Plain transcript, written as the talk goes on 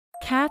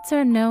Cats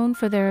are known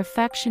for their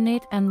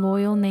affectionate and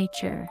loyal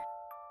nature.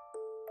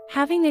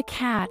 Having a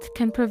cat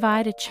can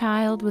provide a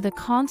child with a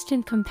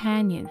constant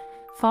companion,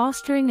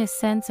 fostering a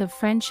sense of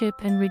friendship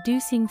and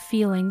reducing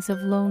feelings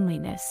of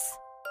loneliness.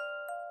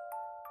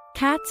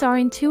 Cats are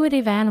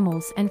intuitive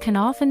animals and can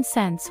often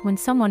sense when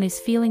someone is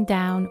feeling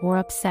down or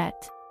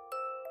upset.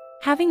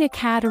 Having a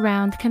cat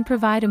around can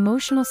provide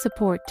emotional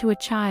support to a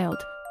child,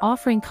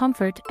 offering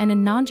comfort and a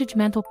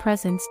non-judgmental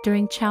presence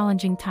during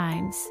challenging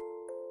times.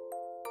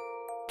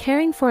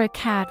 Caring for a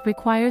cat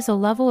requires a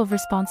level of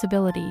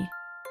responsibility.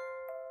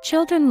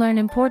 Children learn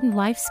important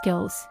life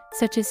skills,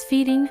 such as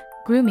feeding,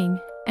 grooming,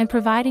 and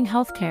providing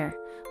healthcare,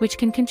 which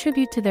can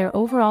contribute to their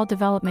overall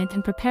development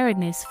and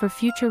preparedness for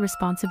future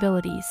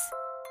responsibilities.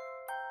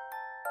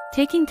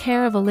 Taking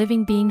care of a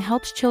living being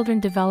helps children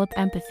develop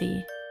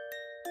empathy.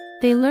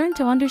 They learn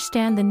to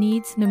understand the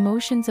needs and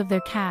emotions of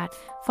their cat,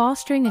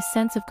 fostering a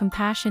sense of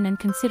compassion and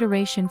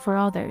consideration for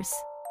others.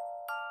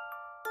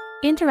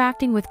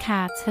 Interacting with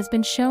cats has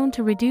been shown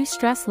to reduce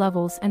stress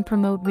levels and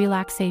promote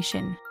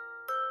relaxation.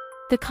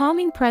 The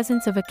calming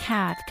presence of a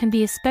cat can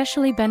be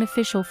especially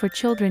beneficial for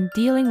children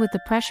dealing with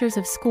the pressures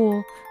of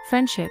school,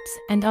 friendships,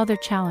 and other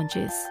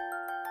challenges.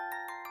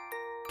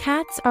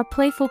 Cats are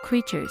playful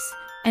creatures,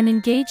 and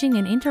engaging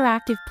in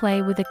interactive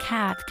play with a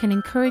cat can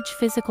encourage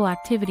physical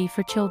activity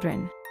for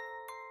children.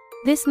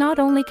 This not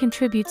only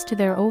contributes to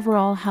their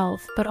overall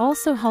health but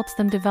also helps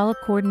them develop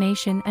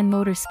coordination and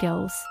motor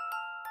skills.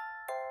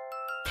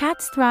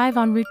 Cats thrive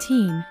on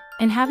routine,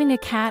 and having a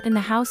cat in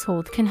the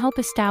household can help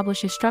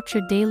establish a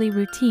structured daily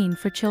routine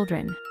for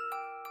children.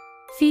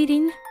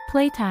 Feeding,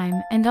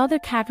 playtime, and other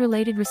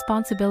cat-related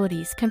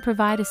responsibilities can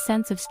provide a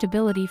sense of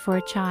stability for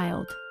a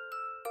child.